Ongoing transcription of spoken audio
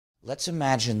Let's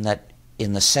imagine that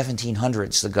in the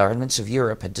 1700s, the governments of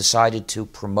Europe had decided to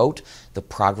promote the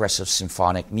progress of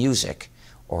symphonic music,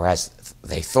 or as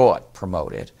they thought,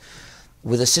 promote it,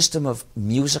 with a system of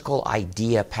musical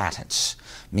idea patents,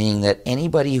 meaning that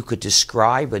anybody who could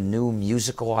describe a new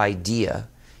musical idea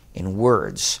in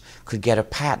words could get a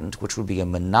patent which would be a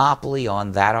monopoly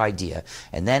on that idea,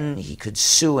 and then he could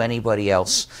sue anybody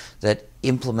else that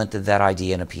implemented that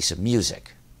idea in a piece of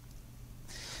music.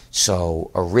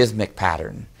 So a rhythmic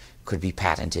pattern could be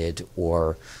patented,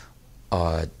 or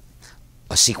a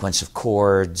sequence of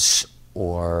chords,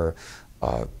 or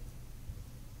a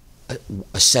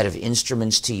set of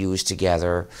instruments to use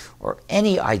together, or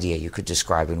any idea you could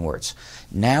describe in words.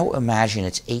 Now imagine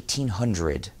it's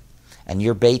 1800 and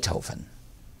you're Beethoven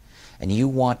and you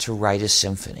want to write a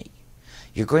symphony.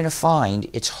 You're going to find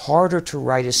it's harder to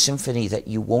write a symphony that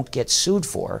you won't get sued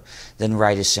for than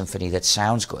write a symphony that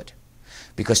sounds good.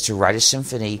 Because to write a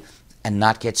symphony and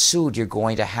not get sued, you're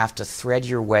going to have to thread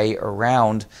your way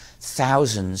around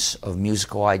thousands of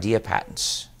musical idea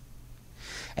patents.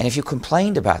 And if you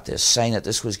complained about this, saying that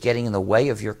this was getting in the way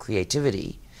of your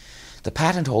creativity, the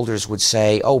patent holders would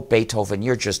say, "Oh, Beethoven,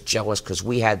 you're just jealous because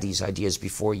we had these ideas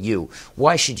before you.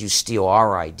 Why should you steal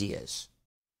our ideas?"